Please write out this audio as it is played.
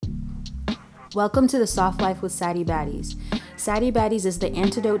Welcome to the Soft Life with Sadie Baddies. Sadie Baddies is the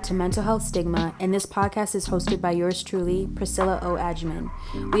antidote to mental health stigma, and this podcast is hosted by yours truly, Priscilla O. Adjaman.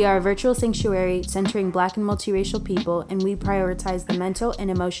 We are a virtual sanctuary centering Black and multiracial people, and we prioritize the mental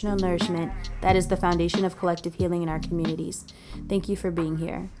and emotional nourishment that is the foundation of collective healing in our communities. Thank you for being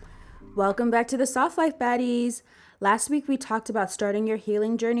here. Welcome back to the Soft Life Baddies. Last week, we talked about starting your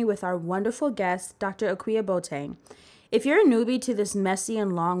healing journey with our wonderful guest, Dr. Akua Boateng. If you're a newbie to this messy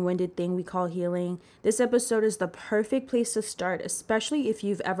and long-winded thing we call healing, this episode is the perfect place to start, especially if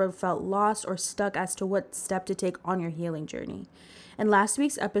you've ever felt lost or stuck as to what step to take on your healing journey. In last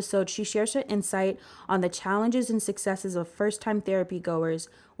week's episode, she shares her insight on the challenges and successes of first-time therapy goers,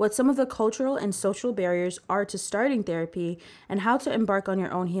 what some of the cultural and social barriers are to starting therapy, and how to embark on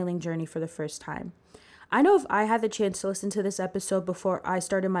your own healing journey for the first time. I know if I had the chance to listen to this episode before I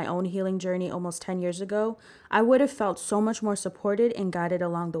started my own healing journey almost 10 years ago, I would have felt so much more supported and guided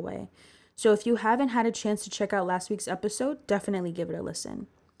along the way. So if you haven't had a chance to check out last week's episode, definitely give it a listen.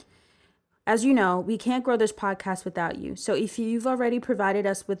 As you know, we can't grow this podcast without you. So if you've already provided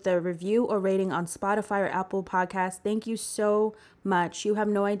us with a review or rating on Spotify or Apple Podcasts, thank you so much. You have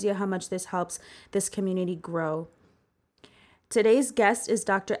no idea how much this helps this community grow. Today's guest is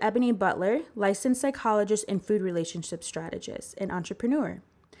Dr. Ebony Butler, licensed psychologist and food relationship strategist and entrepreneur.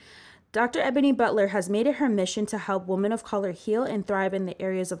 Dr. Ebony Butler has made it her mission to help women of color heal and thrive in the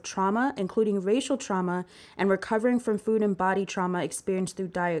areas of trauma, including racial trauma and recovering from food and body trauma experienced through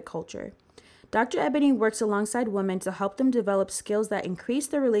diet culture. Dr. Ebony works alongside women to help them develop skills that increase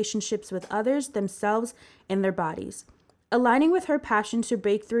their relationships with others, themselves, and their bodies. Aligning with her passion to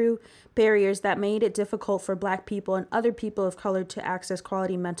break through barriers that made it difficult for Black people and other people of color to access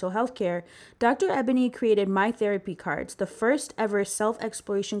quality mental health care, Dr. Ebony created My Therapy Cards, the first ever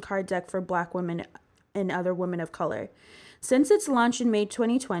self-exploration card deck for Black women and other women of color. Since its launch in May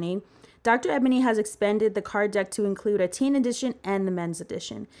 2020, Dr. Ebony has expanded the card deck to include a teen edition and the men's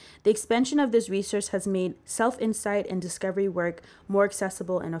edition. The expansion of this resource has made self-insight and discovery work more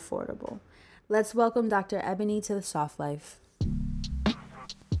accessible and affordable. Let's welcome Dr. Ebony to the Soft Life.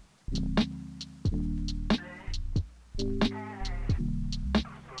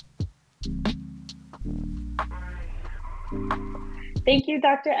 Thank you,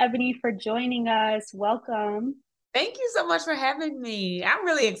 Dr. Ebony, for joining us. Welcome. Thank you so much for having me. I'm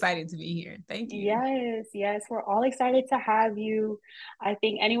really excited to be here. Thank you. Yes. We're all excited to have you. I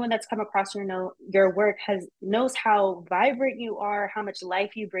think anyone that's come across your work knows how vibrant you are, how much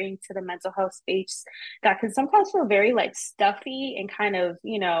life you bring to the mental health space that can sometimes feel very stuffy and kind of,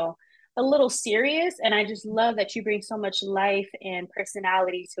 a little serious. And I just love that you bring so much life and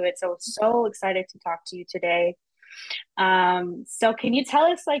personality to it. So excited to talk to you today. So can you tell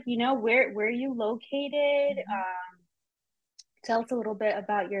us where you located? Tell us a little bit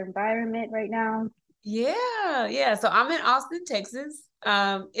about your environment right now. Yeah. So I'm in Austin, Texas.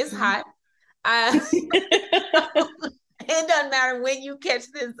 It's hot. It doesn't matter when you catch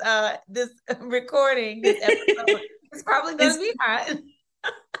this recording, this episode. It's probably gonna be hot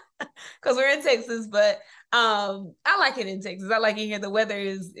because we're in Texas, but I like it in Texas. I like it here. The weather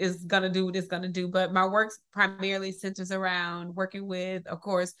is gonna do what it's gonna do, but my work primarily centers around working with, of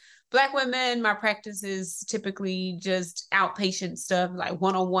course, Black women. My practice is typically just outpatient stuff, like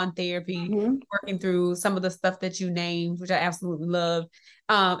one-on-one therapy, working through some of the stuff that you named, which I absolutely love.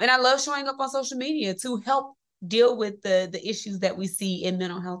 And I love showing up on social media to help deal with the issues that we see in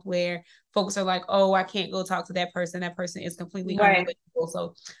mental health, where folks are like, oh, I can't go talk to that person. That person is completely unrelatable.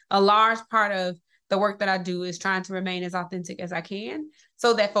 So a large part of the work that I do is trying to remain as authentic as I can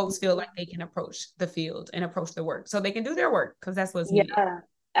so that folks feel like they can approach the field and approach the work so they can do their work, because that's what's needed. Yeah,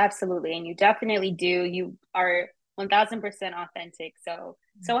 absolutely. And you definitely do. You are 1000% authentic. So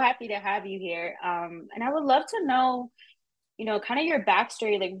happy to have you here. And I would love to know, kind of your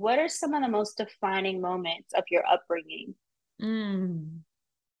backstory. Like, what are some of the most defining moments of your upbringing?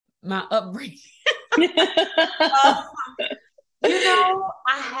 My upbringing. I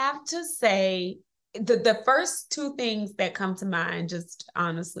have to say, the first two things that come to mind, just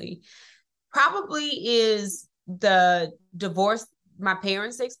honestly, probably is the divorce my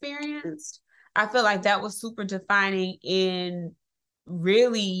parents experienced. I feel like that was super defining in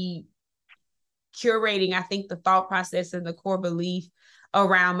really curating, I think, the thought process and the core belief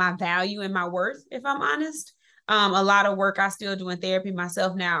around my value and my worth, if I'm honest. A lot of work I still do in therapy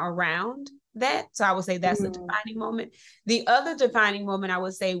myself now around that. So I would say that's a defining moment. The other defining moment I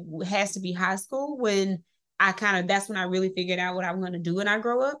would say has to be high school, when that's when I really figured out what I'm going to do when I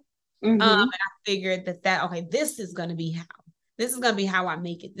grow up. And I figured that, okay, this is going to be how I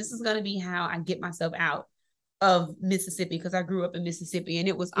make it. This is going to be how I get myself out of Mississippi, because I grew up in Mississippi, and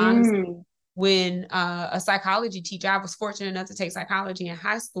it was honestly when a psychology teacher, I was fortunate enough to take psychology in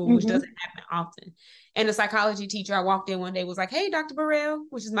high school, which doesn't happen often. And the psychology teacher I walked in one day was like, "Hey, Dr. Burrell,"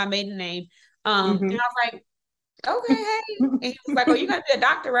 which is my maiden name. And I was like, "Okay, hey." And he was like, "Oh, you're going to be a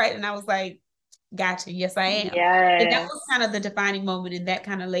doctor, right?" And I was like, "Gotcha. Yes, I am." Yes. And that was kind of the defining moment. And that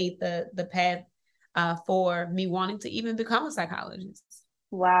kind of laid the path for me wanting to even become a psychologist.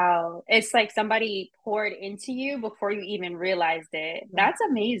 Wow. It's like somebody poured into you before you even realized it. That's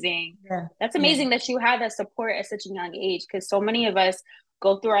amazing. Yeah. That's amazing that you had that support at such a young age, because so many of us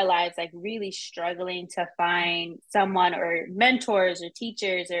go through our lives like really struggling to find someone or mentors or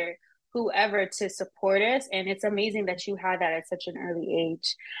teachers or whoever to support us. And it's amazing that you had that at such an early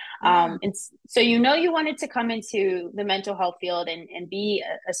age. And so, you wanted to come into the mental health field and be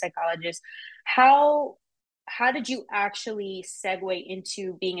a psychologist. How did you actually segue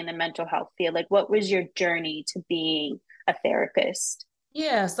into being in the mental health field? Like, what was your journey to being a therapist?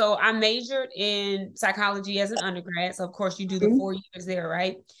 Yeah, so I majored in psychology as an undergrad. So of course you do the 4 years there,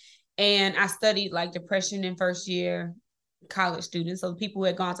 right? And I studied like depression in first year college students. So people who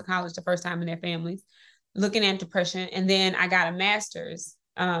had gone to college the first time in their families, looking at depression. And then I got a master's.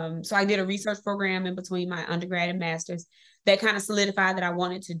 So I did a research program in between my undergrad and master's that kind of solidified that I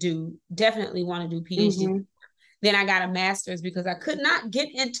wanted to definitely want to do PhD. Then I got a master's because I could not get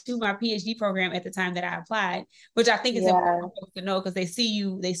into my PhD program at the time that I applied, which I think is important for folks to know, because they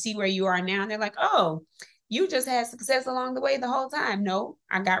see where you are now, and they're like, "Oh, you just had success along the way the whole time." No,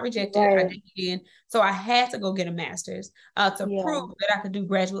 I got rejected. I didn't get in. So I had to go get a master's to prove that I could do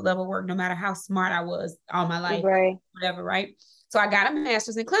graduate level work no matter how smart I was all my life, whatever, right? So I got a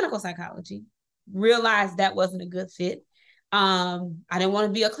master's in clinical psychology, realized that wasn't a good fit. I didn't want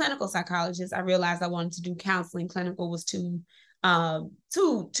to be a clinical psychologist. I realized I wanted to do counseling. Clinical was too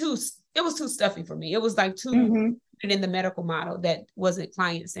it was too stuffy for me. It was like too in the medical model that wasn't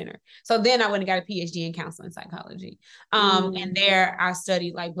client centered. So then I went and got a PhD in counseling psychology. And there I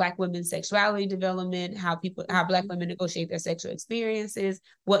studied like Black women's sexuality development, how Black women negotiate their sexual experiences,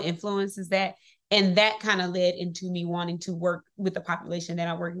 what influences that. And that kind of led into me wanting to work with the population that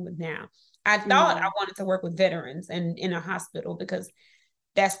I'm working with now. I thought I wanted to work with veterans and in a hospital because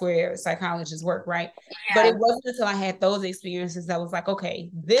that's where psychologists work, right? But it wasn't until I had those experiences that I was like, okay,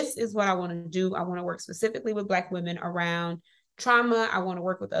 this is what I want to do. I want to work specifically with Black women around trauma. I want to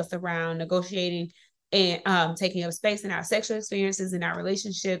work with us around negotiating and taking up space in our sexual experiences and our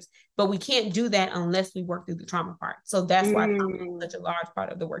relationships. But we can't do that unless we work through the trauma part. So that's why trauma is such a large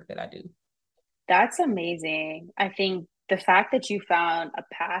part of the work that I do. That's amazing. I think the fact that you found a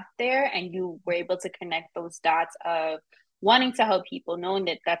path there and you were able to connect those dots of wanting to help people, knowing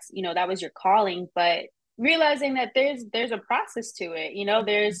that that was your calling, but realizing that there's a process to it.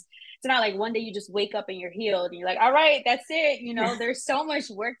 It's not like one day you just wake up and you're healed and you're like, all right, that's it. There's so much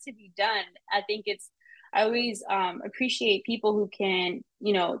work to be done. I always appreciate people who can,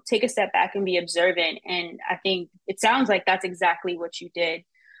 take a step back and be observant. And I think it sounds like that's exactly what you did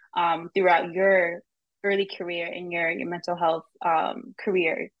throughout your early career and your mental health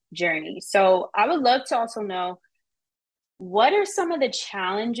career journey. So I would love to also know, what are some of the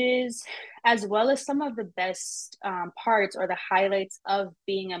challenges as well as some of the best parts or the highlights of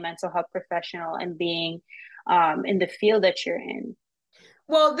being a mental health professional and being in the field that you're in?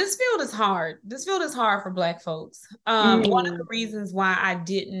 Well, this field is hard. This field is hard for Black folks. One of the reasons why I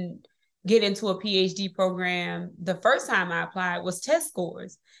didn't get into a PhD program the first time I applied was test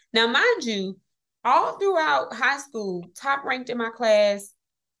scores. Now, mind you, all throughout high school, top ranked in my class,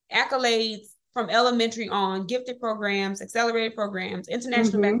 accolades from elementary on, gifted programs, accelerated programs,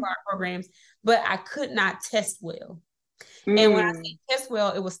 international backlog programs, but I could not test well. And when I say test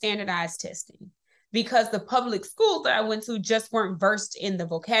well, it was standardized testing, because the public schools that I went to just weren't versed in the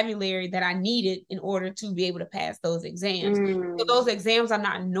vocabulary that I needed in order to be able to pass those exams. So those exams are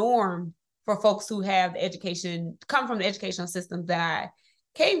not norm for folks who have come from the educational system that I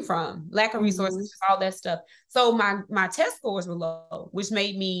came from, lack of resources, all that stuff. So my test scores were low, which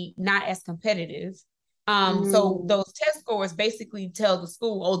made me not as competitive. So those test scores basically tell the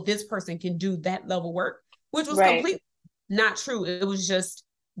school, oh, this person can do that level work, which was completely not true. It was just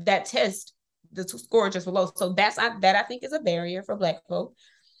that test, the score just were low. So that I think is a barrier for Black folk.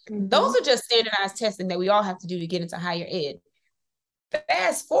 Those are just standardized testing that we all have to do to get into higher ed.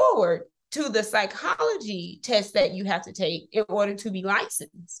 Fast forward to the psychology tests that you have to take in order to be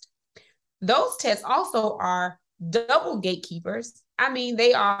licensed. Those tests also are double gatekeepers. I mean,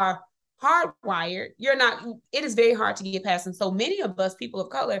 they are hardwired. It is very hard to get past. And so many of us, people of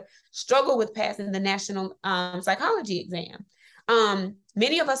color, struggle with passing the national psychology exam.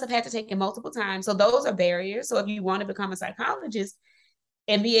 Many of us have had to take it multiple times. So those are barriers. So if you want to become a psychologist,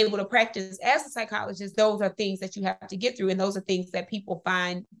 and be able to practice as a psychologist, those are things that you have to get through. And those are things that people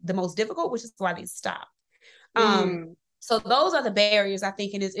find the most difficult, which is why they stop. So those are the barriers, I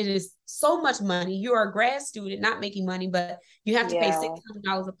think. It is so much money. You're a grad student, not making money, but you have to pay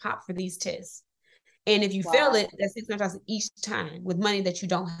 $600 a pop for these tests. And if you fail it, that's $600 each time with money that you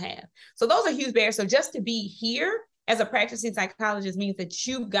don't have. So those are huge barriers. So just to be here as a practicing psychologist means that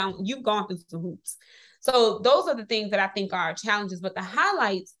you've gone through some hoops. So those are the things that I think are challenges, but the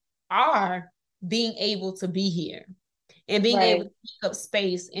highlights are being able to be here and being able to pick up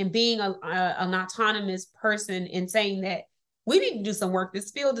space and being an autonomous person and saying that we need to do some work.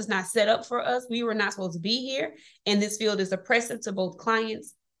 This field is not set up for us. We were not supposed to be here. And this field is oppressive to both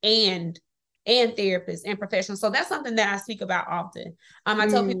clients and therapists and professionals. So that's something that I speak about often. I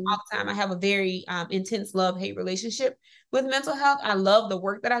tell people all the time, I have a very intense love-hate relationship with mental health. I love the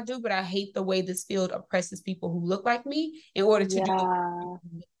work that I do, but I hate the way this field oppresses people who look like me in order to do who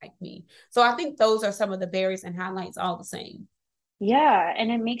look like me. So I think those are some of the barriers and highlights all the same. Yeah,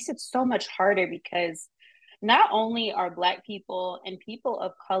 and it makes it so much harder because not only are Black people and people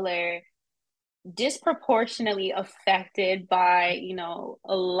of color disproportionately affected by, you know,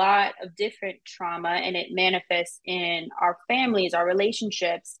 a lot of different trauma, and it manifests in our families, our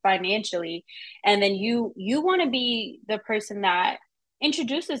relationships, financially, and then you want to be the person that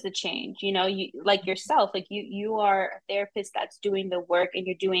introduces the change, you know, you like yourself, like you are a therapist that's doing the work, and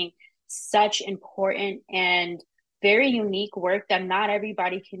you're doing such important and very unique work that not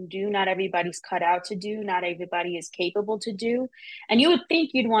everybody can do, not everybody's cut out to do, not everybody is capable to do. And you would think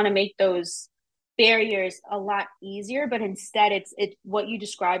you'd want to make those barriers a lot easier, but instead it's what you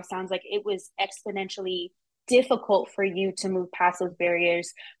described sounds like it was exponentially difficult for you to move past those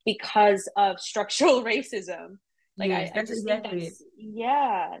barriers because of structural racism. Like yes, I just think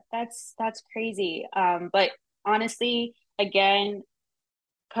that's crazy. But honestly, again,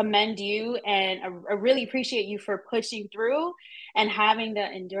 commend you, and I really appreciate you for pushing through and having the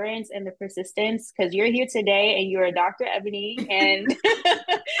endurance and the persistence, because you're here today and you're Dr. Ebony, and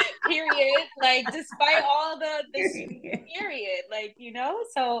period, like despite all the period, like, you know,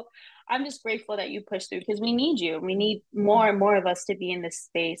 so I'm just grateful that you pushed through, because we need you. We need more and more of us to be in this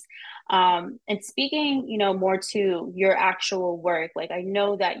space. And speaking, you know, more to your actual work, like I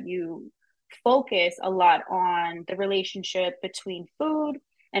know that you focus a lot on the relationship between food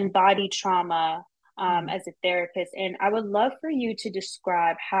and body trauma as a therapist. And I would love for you to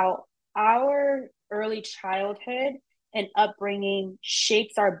describe how our early childhood and upbringing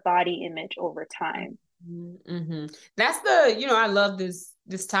shapes our body image over time. That's the, you know, I love this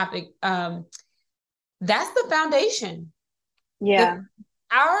topic. That's the foundation.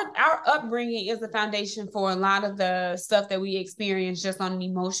 Our upbringing is the foundation for a lot of the stuff that we experience just on an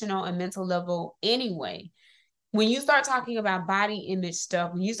emotional and mental level anyway. When you start talking about body image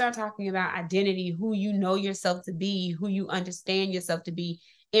stuff, when you start talking about identity, who you know yourself to be, who you understand yourself to be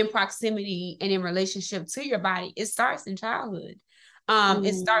in proximity and in relationship to your body, it starts in childhood.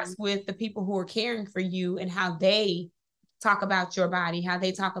 It starts with the people who are caring for you and how they talk about your body, how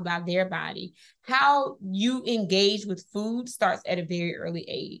they talk about their body. How you engage with food starts at a very early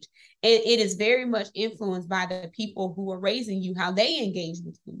age. And it is very much influenced by the people who are raising you, how they engage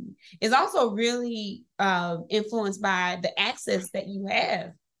with food. It's also really influenced by the access that you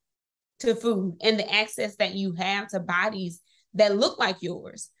have to food and the access that you have to bodies that look like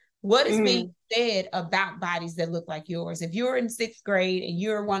yours. What is being said about bodies that look like yours? If you're in 6th grade and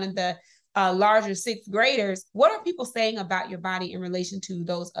you're one of the larger 6th graders, what are people saying about your body in relation to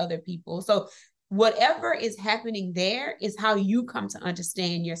those other people? So whatever is happening there is how you come to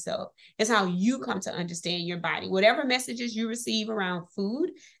understand yourself. It's how you come to understand your body. Whatever messages you receive around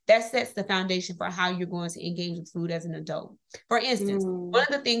food, that sets the foundation for how you're going to engage with food as an adult. For instance, one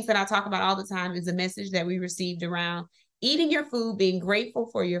of the things that I talk about all the time is a message that we received around eating your food, being grateful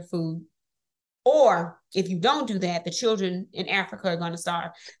for your food. Or if you don't do that, the children in Africa are going to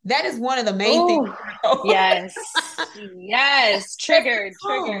starve. That is one of the main things. Yes. Triggered.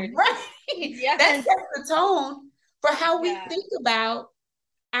 Right. Yes. That sets the tone for how we think about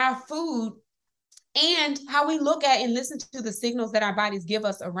our food and how we look at and listen to the signals that our bodies give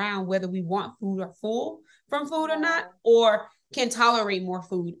us around whether we want food or full from food or not, or can tolerate more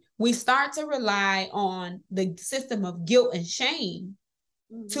food. We start to rely on the system of guilt and shame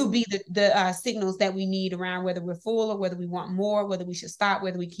to be the signals that we need around whether we're full or whether we want more, whether we should stop,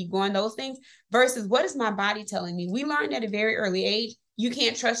 whether we keep going, those things, versus what is my body telling me? We learned at a very early age, you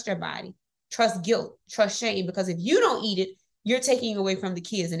can't trust your body. Trust guilt, trust shame, because if you don't eat it, you're taking away from the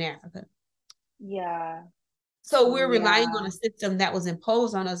kids in Africa. So we're relying on a system that was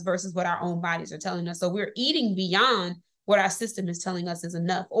imposed on us versus what our own bodies are telling us. So we're eating beyond what our system is telling us is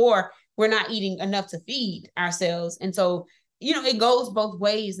enough, or we're not eating enough to feed ourselves. And so, it goes both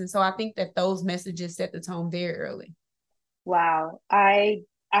ways. And so I think that those messages set the tone very early. Wow. I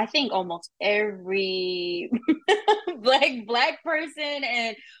think almost every black person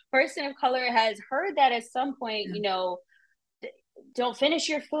and person of color has heard that at some point, don't finish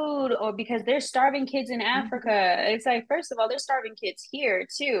your food, or because there's starving kids in Africa. It's like, first of all, there's starving kids here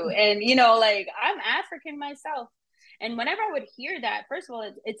too. And, like, I'm African myself. And whenever I would hear that, first of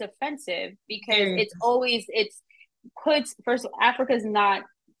all, it's offensive, because first of all, Africa's not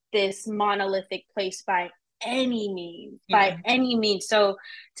this monolithic place by any means. So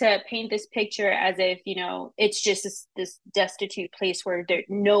to paint this picture as if, it's just this destitute place where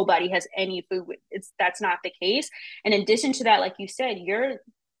nobody has any food, that's not the case. And in addition to that, like you said, you're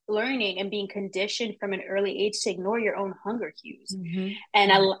learning and being conditioned from an early age to ignore your own hunger cues.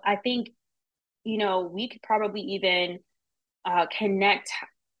 And I think, we could probably even connect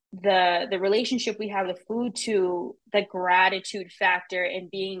the relationship we have with food to the gratitude factor, and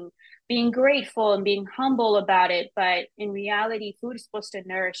being grateful and being humble about it. But in reality, food is supposed to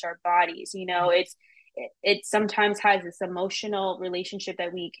nourish our bodies. It sometimes has this emotional relationship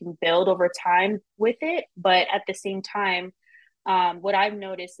that we can build over time with it. But at the same time, what I've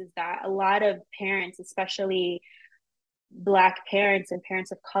noticed is that a lot of parents, especially Black parents and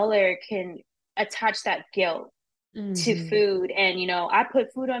parents of color, can attach that guilt to food. And, I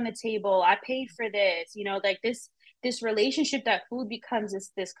put food on the table, I paid for this, like this relationship that food becomes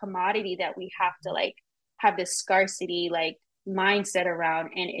this commodity that we have to like have this scarcity like mindset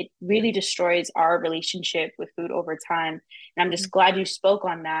around, and it really destroys our relationship with food over time. And I'm just glad you spoke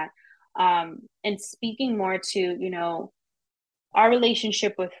on that. And speaking more to, our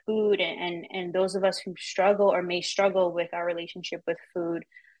relationship with food, and those of us who struggle or may struggle with our relationship with food,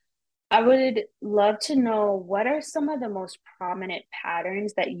 I would love to know, what are some of the most prominent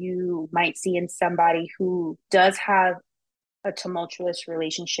patterns that you might see in somebody who does have a tumultuous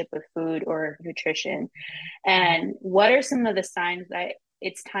relationship with food or nutrition? And what are some of the signs that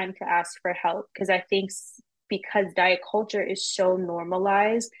it's time to ask for help? Because I think because diet culture is so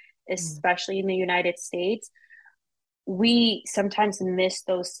normalized, especially in the United States, we sometimes miss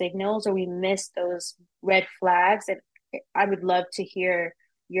those signals, or we miss those red flags. And I would love to hear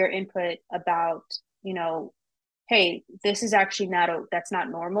your input about, hey, this is actually that's not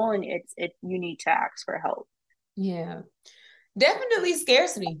normal, and you need to ask for help. Yeah, definitely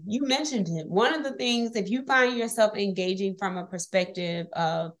scarcity. You mentioned it. One of the things, if you find yourself engaging from a perspective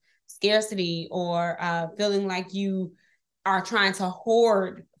of scarcity, or feeling like you are trying to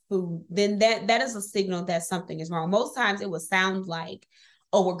hoard food, then that is a signal that something is wrong. Most times it will sound like,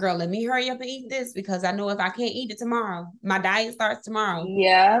 oh, well, girl, let me hurry up and eat this, because I know if I can't eat it tomorrow, my diet starts tomorrow.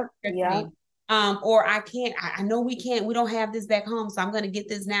 Yeah. Or I know we don't have this back home, so I'm going to get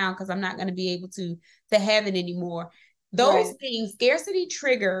this now, because I'm not going to be able to have it anymore. Those things, scarcity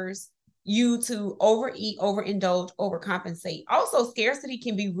triggers you to overeat, overindulge, overcompensate. Also, scarcity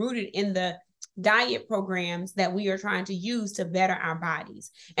can be rooted in the diet programs that we are trying to use to better our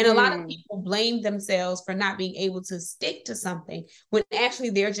bodies. And a lot of people blame themselves for not being able to stick to something, when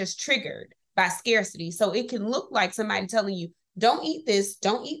actually they're just triggered by scarcity. So it can look like somebody telling you, don't eat this,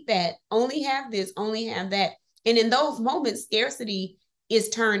 don't eat that, only have this, only have that. And in those moments, scarcity is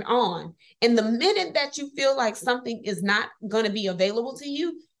turned on. And the minute that you feel like something is not going to be available to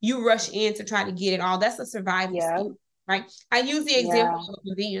you, you rush in to try to get it all. That's a survival skill. Right. I use the example of a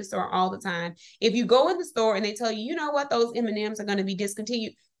convenience store all the time. If you go in the store and they tell you, you know what, those M&Ms are going to be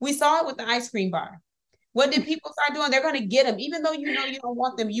discontinued. We saw it with the ice cream bar. What did people start doing? They're going to get them, even though you don't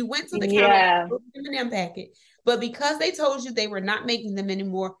want them. You went to the counter, M&M packet, but because they told you they were not making them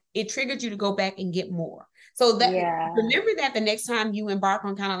anymore, it triggered you to go back and get more. So remember that the next time you embark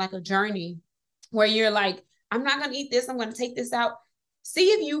on kind of like a journey where you're like, I'm not going to eat this, I'm going to take this out. See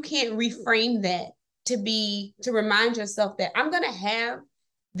if you can't reframe that to remind yourself that I'm going to have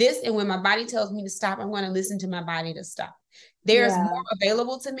this, and when my body tells me to stop, I'm going to listen to my body to stop. There's more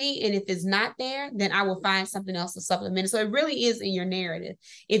available to me, and if it's not there, then I will find something else to supplement it. So it really is in your narrative.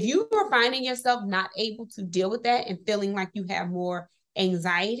 If you are finding yourself not able to deal with that and feeling like you have more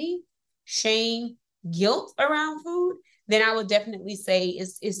anxiety, shame, guilt around food, then I would definitely say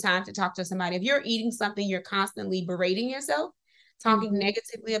it's time to talk to somebody. If you're eating something, you're constantly berating yourself, talking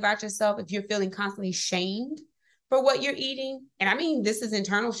negatively about yourself, if you're feeling constantly shamed for what you're eating, and I mean, this is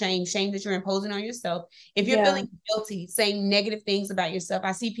internal shame that you're imposing on yourself. If you're feeling guilty, saying negative things about yourself,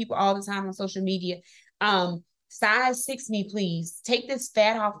 I see people all the time on social media, size 6 me, please. Take this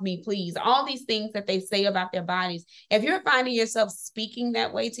fat off me, please. All these things that they say about their bodies. If you're finding yourself speaking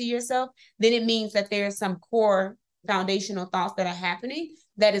that way to yourself, then it means that there's some core foundational thoughts that are happening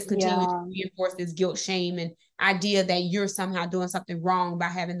that is continuing Yeah. to reinforce this guilt, shame, and idea that you're somehow doing something wrong by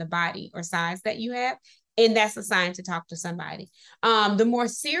having the body or size that you have. And that's a sign to talk to somebody. The more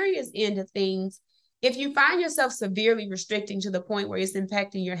serious end of things, if you find yourself severely restricting to the point where it's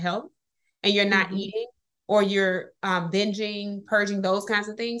impacting your health and you're not eating, or you're binging, purging, those kinds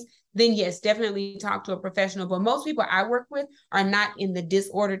of things, then yes, definitely talk to a professional. But most people I work with are not in the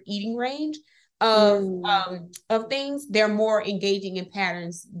disordered eating range of things. They're more engaging in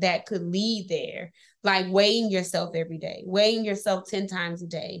patterns that could lead there, like weighing yourself every day, weighing yourself 10 times a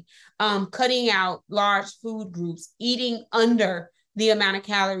day, cutting out large food groups, eating under the amount of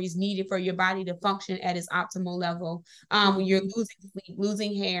calories needed for your body to function at its optimal level. When you're losing sleep,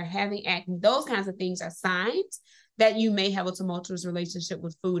 losing hair, having acne, those kinds of things are signs that you may have a tumultuous relationship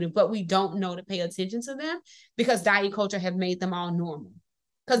with food, but we don't know to pay attention to them because diet culture have made them all normal.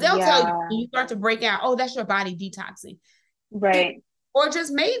 Because they'll tell you when you start to break out, oh, that's your body detoxing. Right. Or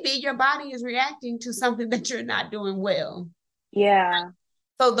just maybe your body is reacting to something that you're not doing well. Yeah.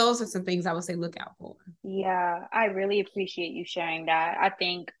 So those are some things I would say look out for. Yeah, I really appreciate you sharing that. I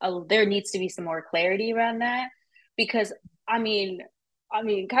think there needs to be some more clarity around that because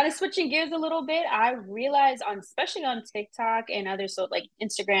kind of switching gears a little bit, I realize especially on TikTok and other like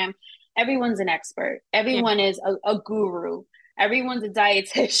Instagram, everyone's an expert. Everyone is a guru. Everyone's a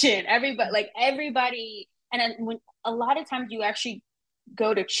dietitian. Everybody, and then when a lot of times you actually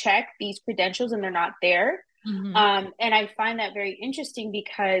go to check these credentials and they're not there. And I find that very interesting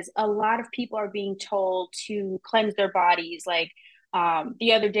because a lot of people are being told to cleanse their bodies. Like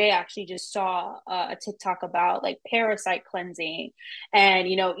the other day, I actually just saw a TikTok about like parasite cleansing and,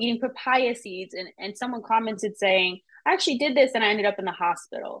 eating papaya seeds. And someone commented saying, I actually did this and I ended up in the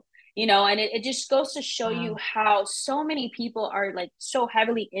hospital. And it just goes to show you how so many people are like so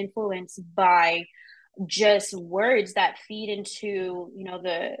heavily influenced by just words that feed into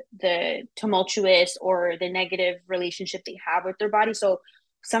the tumultuous or the negative relationship they have with their body. So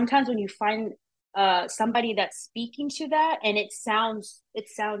sometimes when you find somebody that's speaking to that and it sounds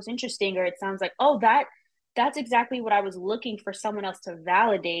interesting, or it sounds like, oh, that's exactly what I was looking for someone else to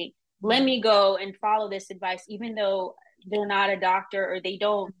validate, let me go and follow this advice, even though they're not a doctor or they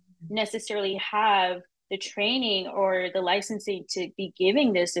don't necessarily have the training or the licensing to be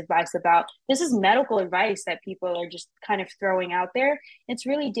giving this advice. About this is medical advice that people are just kind of throwing out there. It's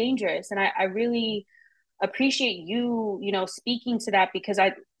really dangerous, and I really appreciate you speaking to that, because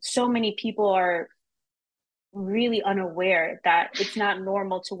so many people are really unaware that it's not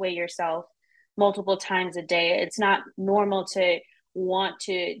normal to weigh yourself multiple times a day. It's not normal to want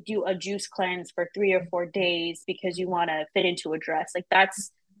to do a juice cleanse for 3 or 4 days because you want to fit into a dress. Like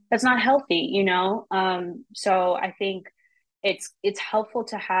that's not healthy, so I think it's helpful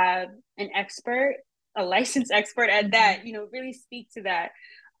to have an expert, a licensed expert at that, really speak to that.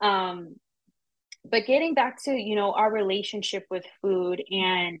 But getting back to our relationship with food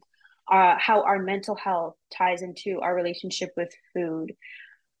and how our mental health ties into our relationship with food,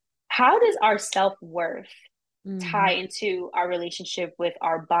 how does our self-worth tie into our relationship with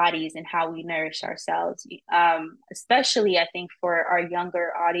our bodies and how we nourish ourselves? Especially, I think, for our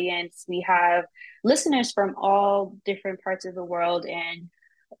younger audience, we have listeners from all different parts of the world and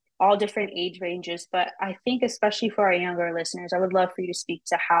all different age ranges. But I think especially for our younger listeners, I would love for you to speak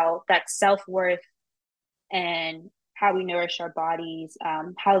to how that self-worth and how we nourish our bodies,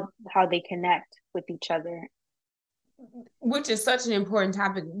 how they connect with each other. Which is such an important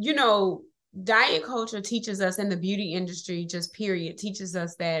topic. Diet culture teaches us, in the beauty industry, just period, teaches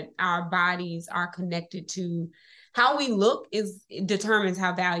us that our bodies are connected to how we look. Determines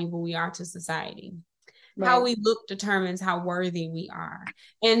how valuable we are to society. Right. How we look determines how worthy we are.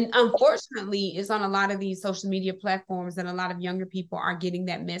 And unfortunately, it's on a lot of these social media platforms that a lot of younger people are getting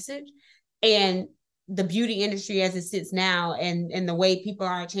that message. And the beauty industry as it sits now, and the way people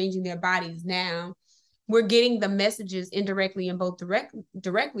are changing their bodies now, we're getting the messages indirectly and both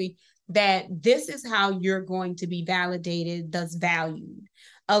directly that this is how you're going to be validated, thus valued.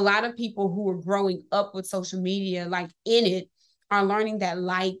 A lot of people who are growing up with social media, like in it, are learning that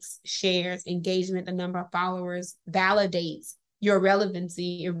likes, shares, engagement, the number of followers validates your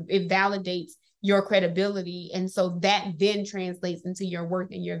relevancy. It validates your credibility. And so that then translates into your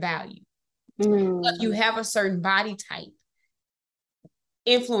worth and your value. If you have a certain body type,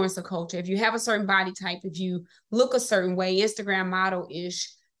 influencer culture, if you have a certain body type, if you look a certain way, Instagram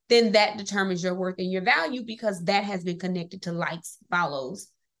model-ish, then that determines your worth and your value, because that has been connected to likes, follows,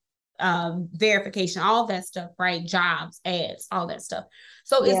 verification, all that stuff, right? Jobs, ads, all that stuff.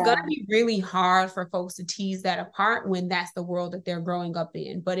 So it's going to be really hard for folks to tease that apart when that's the world that they're growing up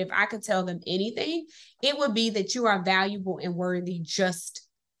in. But if I could tell them anything, it would be that you are valuable and worthy just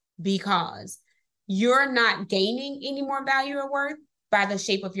because. You're not gaining any more value or worth by the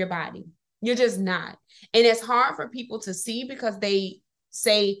shape of your body. You're just not. And it's hard for people to see because they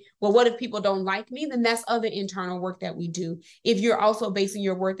say, well, what if people don't like me? Then that's other internal work that we do. If you're also basing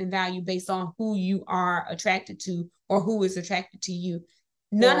your worth and value based on who you are attracted to or who is attracted to you,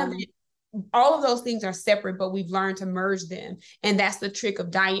 none of it, all of those things are separate, but we've learned to merge them. And that's the trick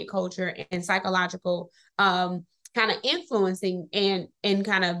of diet culture and psychological kind of influencing and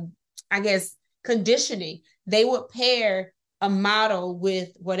kind of, I guess, conditioning. They would pair a model with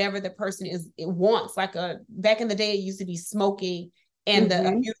whatever the person wants. Like back in the day, it used to be smoking and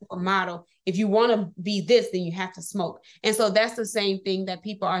a beautiful model. If you want to be this, then you have to smoke. And so that's the same thing that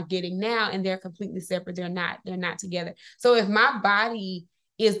people are getting now, and they're completely separate. They're not together. So if my body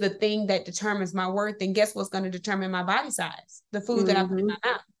is the thing that determines my worth, then guess what's going to determine my body size? The food that I put in my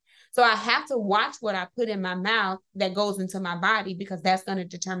mouth. So I have to watch what I put in my mouth that goes into my body, because that's going to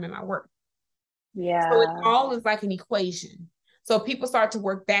determine my worth. Yeah. So it all is like an equation. So people start to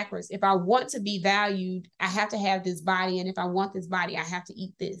work backwards. If I want to be valued, I have to have this body. And if I want this body, I have to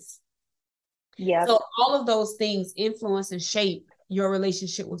eat this. Yeah. So all of those things influence and shape your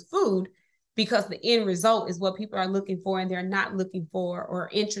relationship with food, because the end result is what people are looking for, and they're not looking for or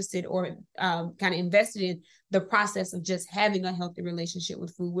interested or kind of invested in the process of just having a healthy relationship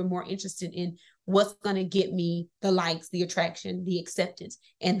with food. We're more interested in what's going to get me the likes, the attraction, the acceptance,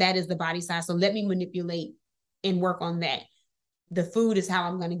 and that is the body size. So let me manipulate and work on that. The food is how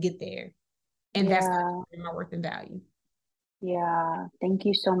I'm going to get there, and that's my worth and value. Yeah, thank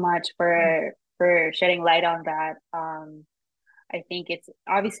you so much for shedding light on that. I think it's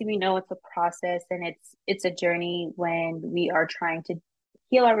obviously, we know it's a process and it's a journey when we are trying to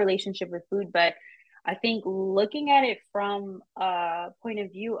heal our relationship with food. But I think looking at it from a point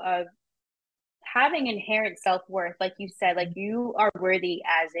of view of having inherent self-worth, like you said, like you are worthy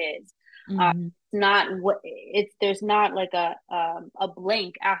as is. Not what it's, there's not like a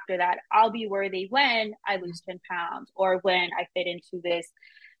blank after that. I'll be worthy when I lose 10 pounds or when I fit into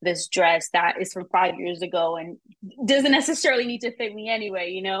this dress that is from 5 years ago and doesn't necessarily need to fit me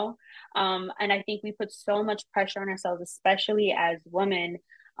anyway, you know? And I think we put so much pressure on ourselves, especially as women.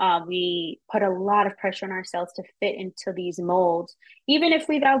 We put a lot of pressure on ourselves to fit into these molds, even if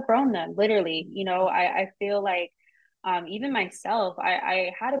we've outgrown them, literally. You know, I feel like even myself, I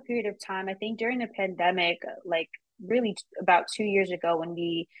had a period of time, I think during the pandemic, like really about 2 years ago when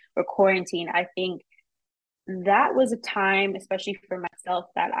we were quarantined, I think that was a time, especially for myself,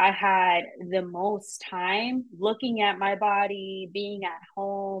 that I had the most time looking at my body, being at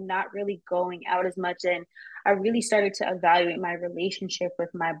home, not really going out as much. And I really started to evaluate my relationship with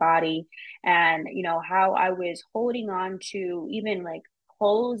my body and, you know, how I was holding on to even like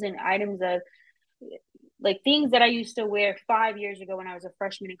clothes and items of like things that I used to wear 5 years ago when I was a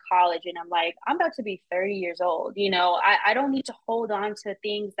freshman in college. And I'm like, I'm about to be 30 years old. You know, I don't need to hold on to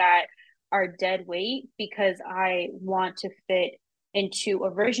things that are dead weight because I want to fit into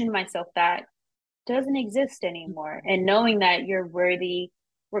a version of myself that doesn't exist anymore. And knowing that you're worthy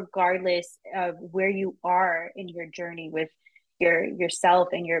regardless of where you are in your journey with yourself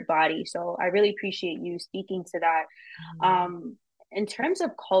and your body. So I really appreciate you speaking to that. In terms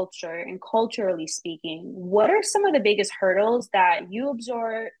of culture and culturally speaking, what are some of the biggest hurdles that you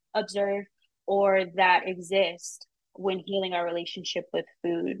observe or that exist when healing our relationship with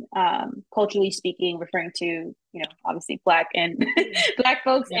food? Culturally speaking, referring to, you know, obviously Black and Black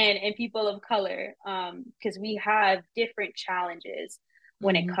folks and people of color, because we have different challenges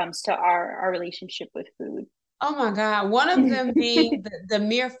when it comes to our relationship with food. Oh my God. One of them being the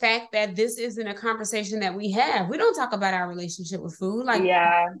mere fact that this isn't a conversation that we have. We don't talk about our relationship with food. Like,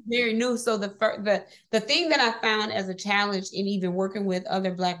 very new. So the thing that I found as a challenge in even working with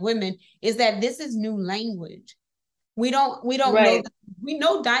other Black women is that this is new language. We don't know, we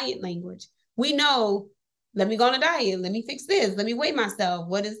know diet language. We know, let me go on a diet. Let me fix this. Let me weigh myself.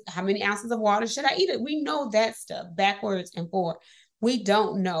 How many ounces of water should I eat? We know that stuff backwards and forward. We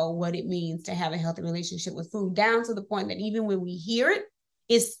don't know what it means to have a healthy relationship with food, down to the point that even when we hear it,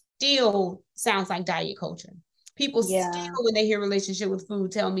 it still sounds like diet culture. People still, when they hear relationship with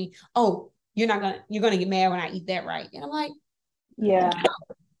food, tell me, oh, you're going to get mad when I eat that right. And I'm like,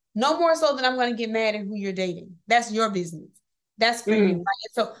 no more so than I'm going to get mad at who you're dating. That's your business. That's for you.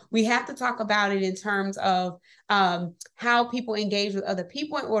 Right? So we have to talk about it in terms of how people engage with other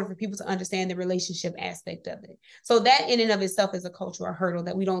people in order for people to understand the relationship aspect of it. So that in and of itself is a cultural hurdle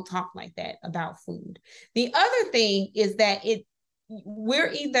that we don't talk like that about food. The other thing is that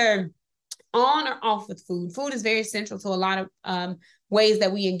we're either on or off with food. Food is very central to a lot of ways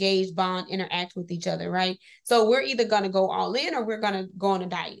that we engage, bond, interact with each other, right? So we're either going to go all in or we're going to go on a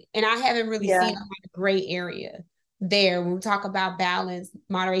diet. And I haven't really seen a gray area there when we talk about balance,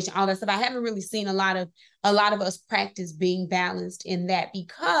 moderation, all that stuff. I haven't really seen a lot of us practice being balanced in that,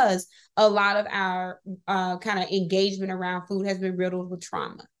 because a lot of our kind of engagement around food has been riddled with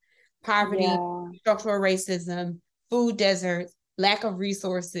trauma, poverty, structural racism, food deserts, lack of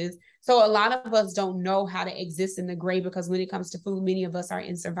resources. So a lot of us don't know how to exist in the gray, because when it comes to food, many of us are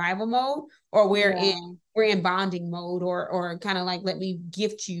in survival mode, or we're in bonding mode, or kind of like, let me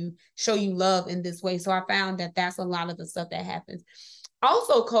gift you, show you love in this way. So I found that that's a lot of the stuff that happens.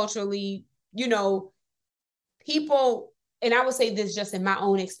 Also culturally, people, and I would say this just in my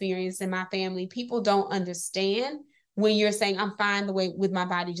own experience in my family, people don't understand when you're saying I'm fine the way with my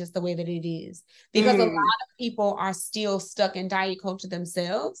body, just the way that it is, because a lot of people are still stuck in diet culture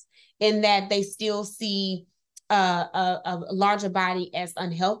themselves, in that they still see a larger body as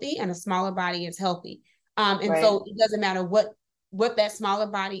unhealthy and a smaller body as healthy. So it doesn't matter what that smaller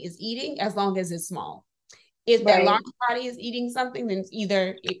body is eating, as long as it's small. If that larger body is eating something, then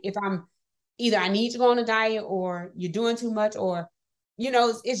either I need to go on a diet, or you're doing too much, or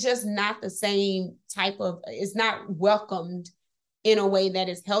it's just not the same type of, it's not welcomed in a way that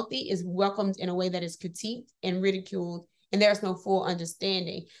is healthy, is welcomed in a way that is critiqued and ridiculed, and there's no full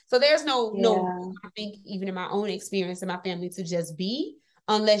understanding. So there's no, I think even in my own experience in my family, to just be,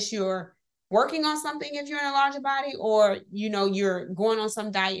 unless you're working on something, if you're in a larger body, or, you're going on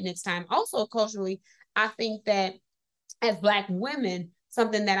some diet next time. Also culturally, I think that as Black women,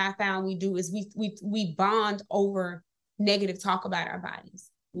 something that I found we do is we bond over negative talk about our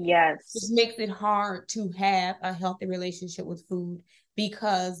bodies. Yes. Which makes it hard to have a healthy relationship with food,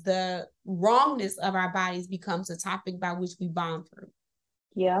 because the wrongness of our bodies becomes a topic by which we bond through.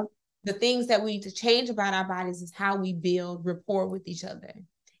 Yeah. The things that we need to change about our bodies is how we build rapport with each other.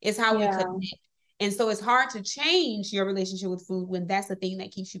 It's how we connect. And so it's hard to change your relationship with food when that's the thing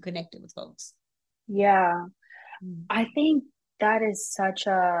that keeps you connected with folks. Yeah. I think that is such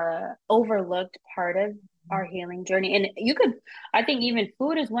a overlooked part of our healing journey. And I think even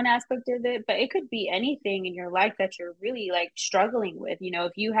food is one aspect of it, but it could be anything in your life that you're really like struggling with.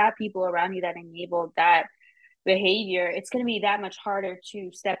 If you have people around you that enable that behavior, it's going to be that much harder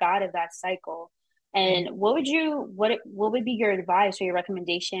to step out of that cycle. And what would be your advice or your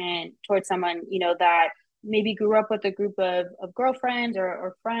recommendation towards someone, that maybe grew up with a group of girlfriends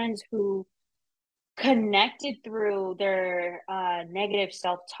or friends who connected through their negative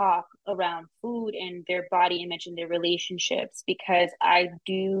self-talk around food and their body image and their relationships? Because I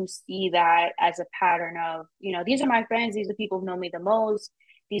do see that as a pattern of, these are my friends, these are people who know me the most,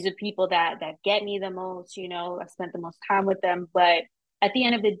 these are people that get me the most, I spent the most time with them. But at the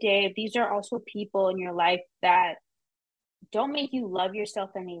end of the day, these are also people in your life that don't make you love yourself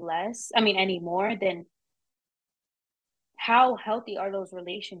any more, then how healthy are those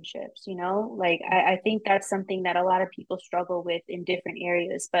relationships? I think that's something that a lot of people struggle with in different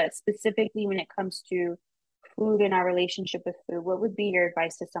areas, but specifically when it comes to food and our relationship with food, what would be your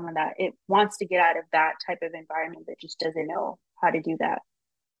advice to someone that it wants to get out of that type of environment but just doesn't know how to do that?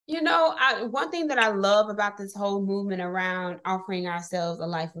 One thing that I love about this whole movement around offering ourselves a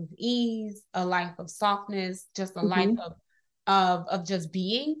life of ease, a life of softness, just a life of just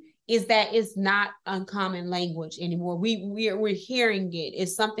being, is that it's not uncommon language anymore. We're hearing it.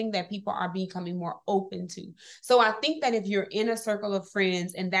 It's something that people are becoming more open to. So I think that if you're in a circle of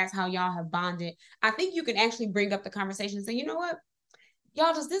friends and that's how y'all have bonded, I think you can actually bring up the conversation and say, you know what,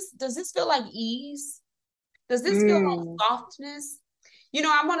 y'all, does this feel like ease? Does this feel like softness?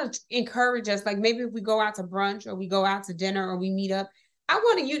 I want to encourage us, like maybe if we go out to brunch or we go out to dinner or we meet up, I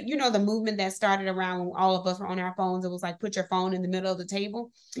want to, the movement that started around when all of us were on our phones, it was like, put your phone in the middle of the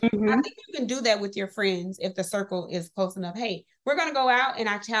table. I think you can do that with your friends if the circle is close enough. Hey, we're going to go out, and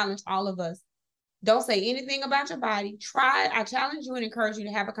I challenge all of us. Don't say anything about your body. I challenge you and encourage you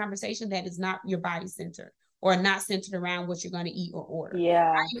to have a conversation that is not your body centered or not centered around what you're going to eat or order.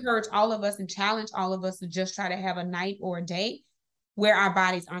 Yeah. I encourage all of us and challenge all of us to just try to have a night or a day where our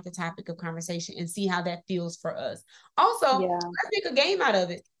bodies aren't the topic of conversation and see how that feels for us. Also, let's make a game out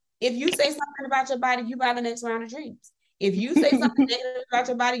of it. If you say something about your body, you buy the next round of drinks. If you say something negative about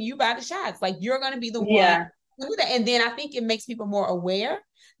your body, you buy the shots. Like, you're going to be the one to do that. And then I think it makes people more aware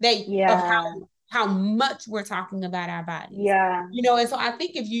that of how much we're talking about our bodies. Yeah. You know, and so I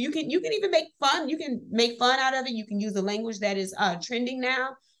think if you can even make fun, you can make fun out of it. You can use a language that is trending now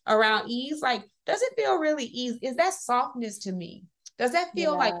around ease. Like, does it feel really easy? Is that softness to me? Does that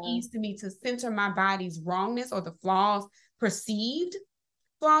feel like ease to me, to center my body's wrongness or the flaws, perceived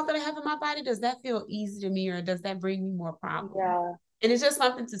flaws that I have in my body? Does that feel easy to me, or does that bring me more problems? Yeah. And it's just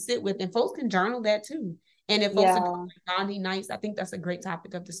something to sit with, and folks can journal that too. And if folks are doing Gandhi nights, I think that's a great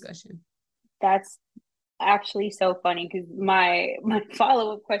topic of discussion. That's actually so funny, because my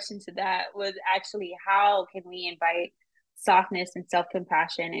follow-up question to that was actually, how can we invite softness and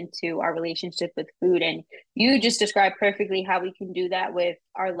self-compassion into our relationship with food? And you just described perfectly how we can do that with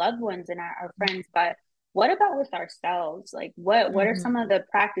our loved ones and our friends. But what about with ourselves? Like, what are some of the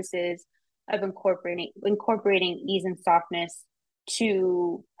practices of incorporating ease and softness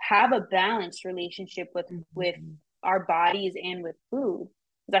to have a balanced relationship with our bodies and with food?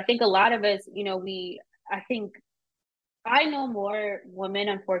 Because I think a lot of us, you know, I think I know more women,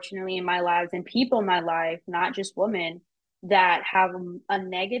 unfortunately, in my lives, and people in my life, not just women, that have a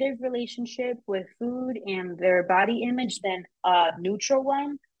negative relationship with food and their body image than a neutral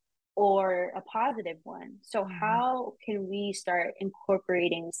one or a positive one. So how can we start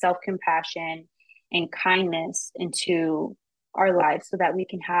incorporating self-compassion and kindness into our lives so that we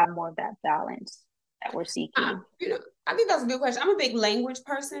can have more of that balance that we're seeking? You know, I think that's a good question. I'm a big language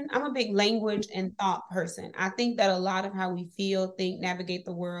person. I'm a big language and thought person. I think that a lot of how we feel, think, navigate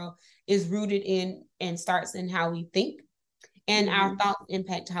the world is rooted in and starts in how we think, and our thoughts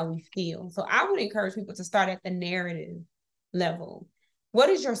impact how we feel. So I would encourage people to start at the narrative level. What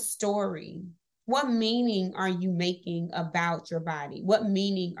is your story? What meaning are you making about your body? What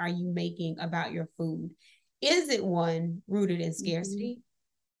meaning are you making about your food? Is it one rooted in scarcity?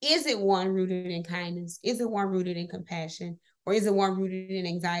 Is it one rooted in kindness? Is it one rooted in compassion? Or is it one rooted in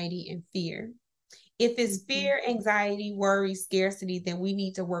anxiety and fear? If it's fear, anxiety, worry, scarcity, then we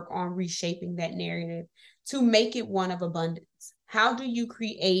need to work on reshaping that narrative to make it one of abundance. How do you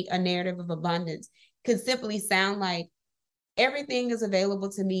create a narrative of abundance? Could simply sound like, everything is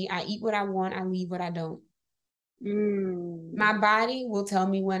available to me. I eat what I want. I leave what I don't. My body will tell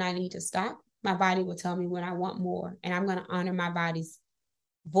me when I need to stop. My body will tell me when I want more. And I'm going to honor my body's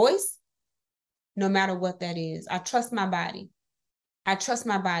voice, no matter what that is. I trust my body. I trust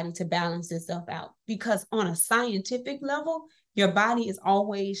my body to balance itself out, because on a scientific level, your body is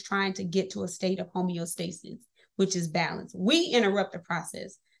always trying to get to a state of homeostasis, which is balance. We interrupt the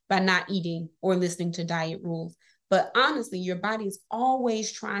process by not eating or listening to diet rules. But honestly, your body is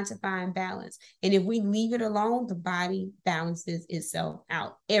always trying to find balance. And if we leave it alone, the body balances itself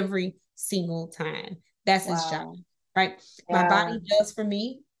out every single time. That's its job, right? My body does for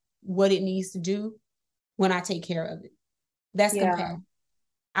me what it needs to do when I take care of it. That's compassion.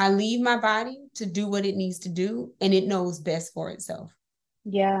 I leave my body to do what it needs to do, and it knows best for itself.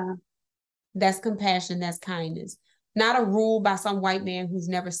 That's compassion. That's kindness. Not a rule by some white man who's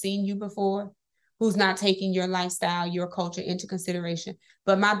never seen you before, who's not taking your lifestyle, your culture into consideration.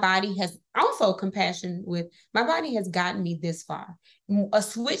 But my body has also compassion with, my body has gotten me this far. A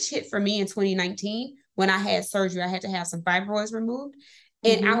switch hit for me in 2019 when I had surgery. I had to have some fibroids removed.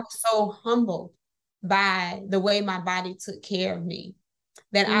 And I was so humbled by the way my body took care of me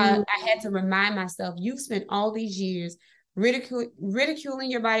that I had to remind myself, you've spent all these years ridiculing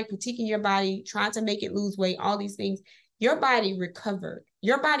your body, critiquing your body, trying to make it lose weight, all these things. Your body recovered.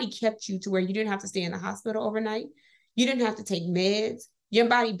 Your body kept you to where you didn't have to stay in the hospital overnight. You didn't have to take meds. Your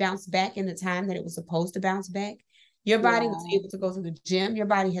body bounced back in the time that it was supposed to bounce back. Your body was able to go to the gym. Your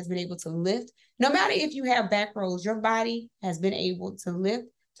body has been able to lift. No matter if you have back rolls, your body has been able to lift,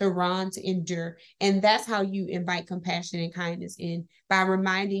 to run, to endure. And that's how you invite compassion and kindness in, by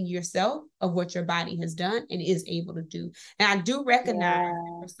reminding yourself of what your body has done and is able to do. And I do recognize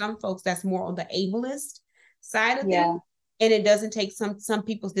that for some folks, that's more on the ableist side of things. And it doesn't take some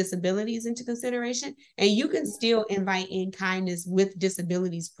people's disabilities into consideration. And you can still invite in kindness with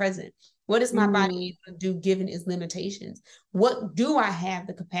disabilities present. What is my body able to do given its limitations? What do I have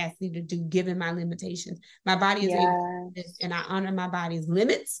the capacity to do given my limitations? My body is able to do this, and I honor my body's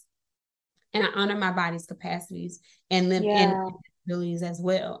limits, and I honor my body's capacities and abilities as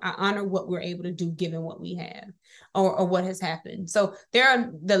well. I honor what we're able to do given what we have or what has happened. So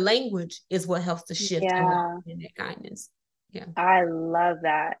the language is what helps to shift in that kindness. Yeah. I love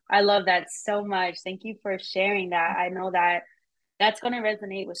that. I love that so much. Thank you for sharing that. I know that that's going to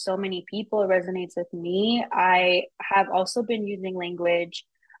resonate with so many people. It resonates with me. I have also been using language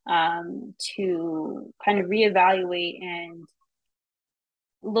to kind of reevaluate and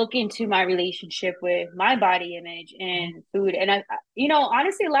look into my relationship with my body image and food. And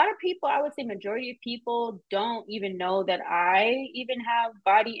honestly, a lot of people, I would say majority of people don't even know that I even have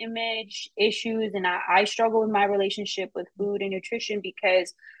body image issues. And I struggle with my relationship with food and nutrition,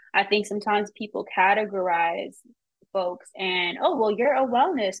 because I think sometimes people categorize folks and, oh, well, you're a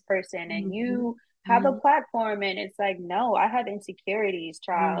wellness person and you have a platform. And it's like, no, I have insecurities,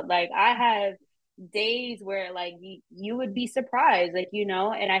 child. Like, I have days where like you would be surprised, like,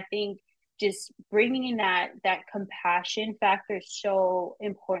 and I think just bringing in that compassion factor is so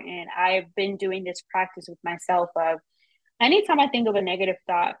important. I've been doing this practice with myself of, anytime I think of a negative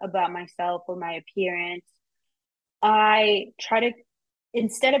thought about myself or my appearance, I try to,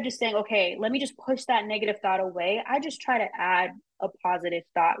 instead of just saying, okay, let me just push that negative thought away, I just try to add a positive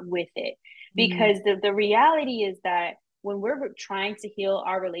thought with it. Because the reality is that when we're trying to heal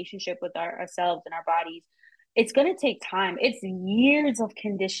our relationship with ourselves and our bodies, it's going to take time. It's years of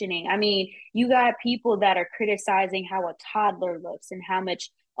conditioning. I mean, you got people that are criticizing how a toddler looks and how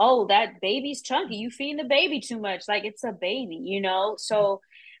much, oh, that baby's chunky, you feeding the baby too much, like it's a baby. So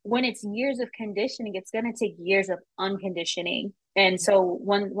when it's years of conditioning, it's going to take years of unconditioning. And so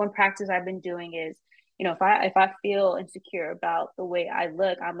one practice I've been doing is, if I feel insecure about the way I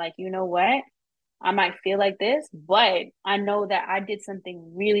look, I'm like, you know what? I might feel like this, but I know that I did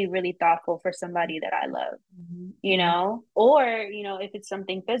something really, really thoughtful for somebody that I love, or, if it's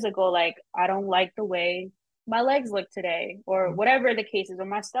something physical, like I don't like the way my legs look today, or whatever the case is, or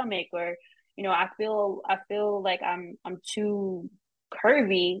my stomach, or, I feel like I'm too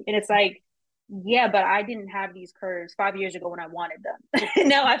curvy. And it's like, yeah, but I didn't have these curves 5 years ago when I wanted them.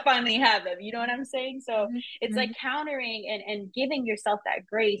 Now I finally have them. You know what I'm saying? So it's like countering and giving yourself that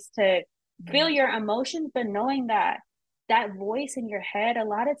grace to feel your emotions, but knowing that that voice in your head, a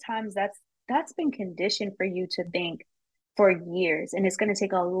lot of times that's been conditioned for you to think for years. And it's going to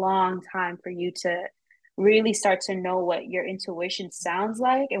take a long time for you to really start to know what your intuition sounds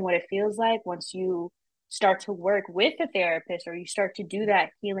like and what it feels like once you start to work with a therapist, or you start to do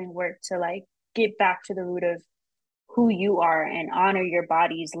that healing work to like get back to the root of who you are and honor your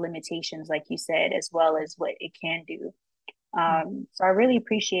body's limitations, like you said, as well as what it can do. So I really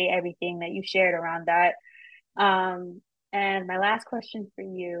appreciate everything that you shared around that. And my last question for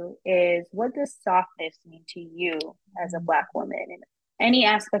you is, what does softness mean to you as a Black woman in any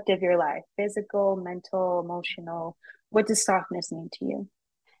aspect of your life, physical, mental, emotional? What does softness mean to you?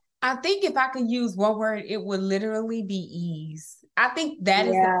 I think if I could use one word, it would literally be ease. I think that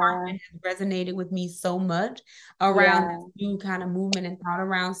is the part that has resonated with me so much around this new kind of movement and thought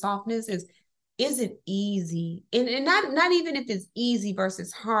around softness is it easy? And not even if it's easy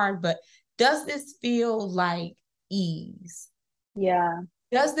versus hard, but does this feel like ease? Yeah.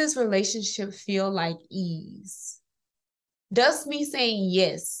 Does this relationship feel like ease? Does me saying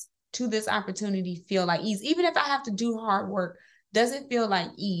yes to this opportunity feel like ease? Even if I have to do hard work, does it feel like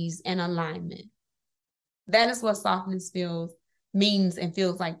ease and alignment? That is what softness means and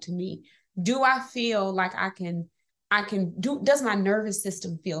feels like to me. Do I feel like I can does my nervous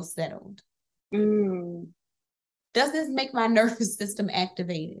system feel settled? Does this make my nervous system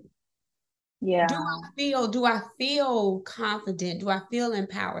activated? Yeah. Do I feel confident? Do I feel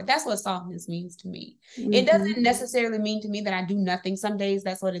empowered? That's what softness means to me. It doesn't necessarily mean to me that I do nothing. Some days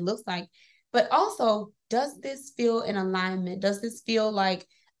that's what it looks like. But also, does this feel in alignment? Does this feel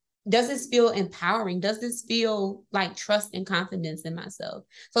empowering? Does this feel like trust and confidence in myself?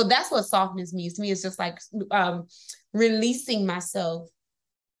 So that's what softness means to me. It's just like releasing myself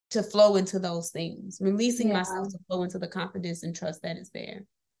to flow into those things, releasing myself to flow into the confidence and trust that is there.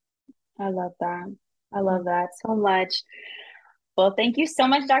 I love that. I love that so much. Well, thank you so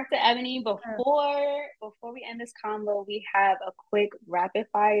much, Dr. Ebony. Before we end this combo, we have a quick rapid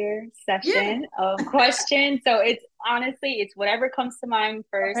fire session of questions. So it's whatever comes to mind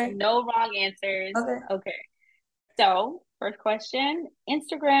first. Okay. No wrong answers. Okay. So first question,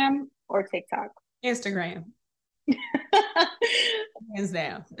 Instagram or TikTok? Instagram. Hands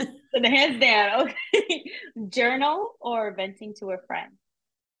down. Hands down. Okay. Journal or venting to a friend?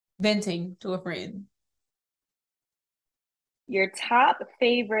 Venting to a friend. Your top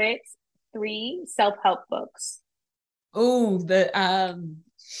favorite 3 self-help books? Oh,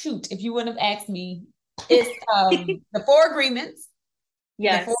 if you wouldn't have asked me, it's The 4 Agreements.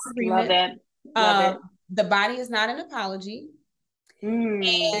 Yes, the 4 Agreements. Love it. The Body is Not an Apology.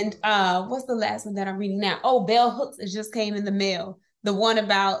 And what's the last one that I'm reading now? Oh, Bell Hooks. It just came in the mail. The one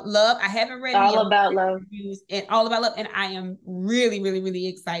about love. I haven't read All About Love. And All About Love. And I am really, really, really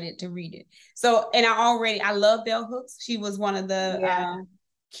excited to read it. So, and I love Bell Hooks. She was one of the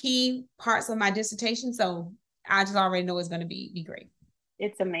key parts of my dissertation. So I just already know it's going to be great.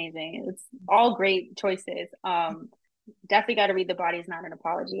 It's amazing. It's all great choices. Definitely got to read The Body's Not an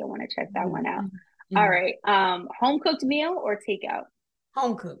Apology. I want to check that one out. Mm-hmm. All right. Home cooked meal or takeout?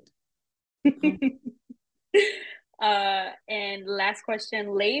 Home cooked. And last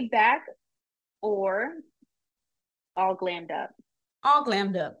question, laid back or all glammed up? All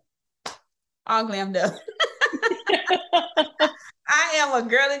glammed up. All glammed up. I am a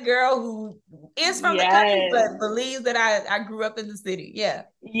girly girl who is from the country, but believes that I grew up in the city. Yeah.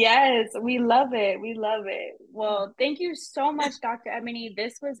 Yes, we love it. We love it. Well, thank you so much, Dr. Ebony.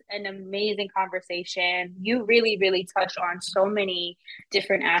 This was an amazing conversation. You really, really touched on so many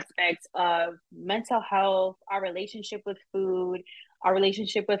different aspects of mental health, our relationship with food, our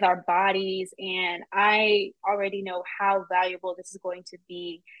relationship with our bodies. And I already know how valuable this is going to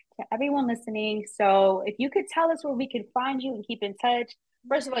be to everyone listening. So if you could tell us where we can find you and keep in touch.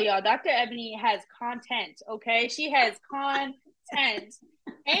 First of all, y'all, Dr. Ebony has content, okay? She has content.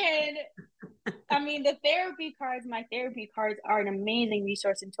 And I mean, the therapy cards, my therapy cards are an amazing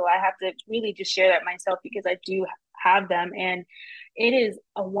resource and tool. I have to really just share that myself because I do have them. And it is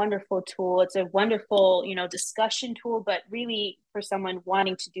a wonderful tool. It's a wonderful, discussion tool, but really for someone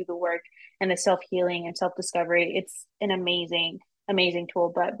wanting to do the work and the self-healing and self-discovery, it's an amazing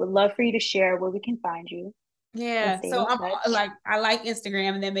tool. But would love for you to share where we can find you. Yeah, so I like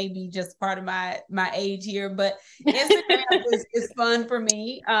Instagram, and that may be just part of my age here, but Instagram is fun for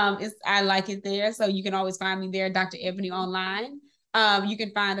me. I like it there, so you can always find me there, Dr. Ebony online. You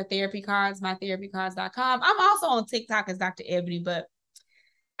can find the therapy cards, mytherapycards.com. I'm also on TikTok as Dr. Ebony, but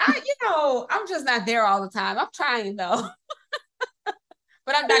I'm just not there all the time. I'm trying though, but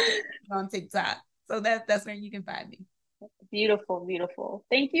I'm Dr. Ebony on TikTok, so that's where you can find me. Beautiful, beautiful.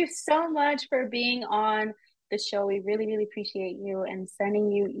 Thank you so much for being on the show. We really, really appreciate you and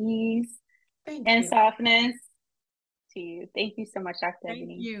sending you ease and softness to you. Thank you so much, Dr.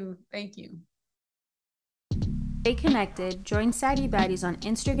 Ebony. Thank you. Stay connected. Join Sadie Baddies on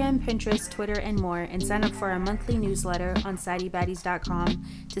Instagram, Pinterest, Twitter, and more, and sign up for our monthly newsletter on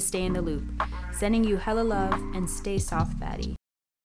SaddieBaddies.com to stay in the loop. Sending you hella love and stay soft, baddie.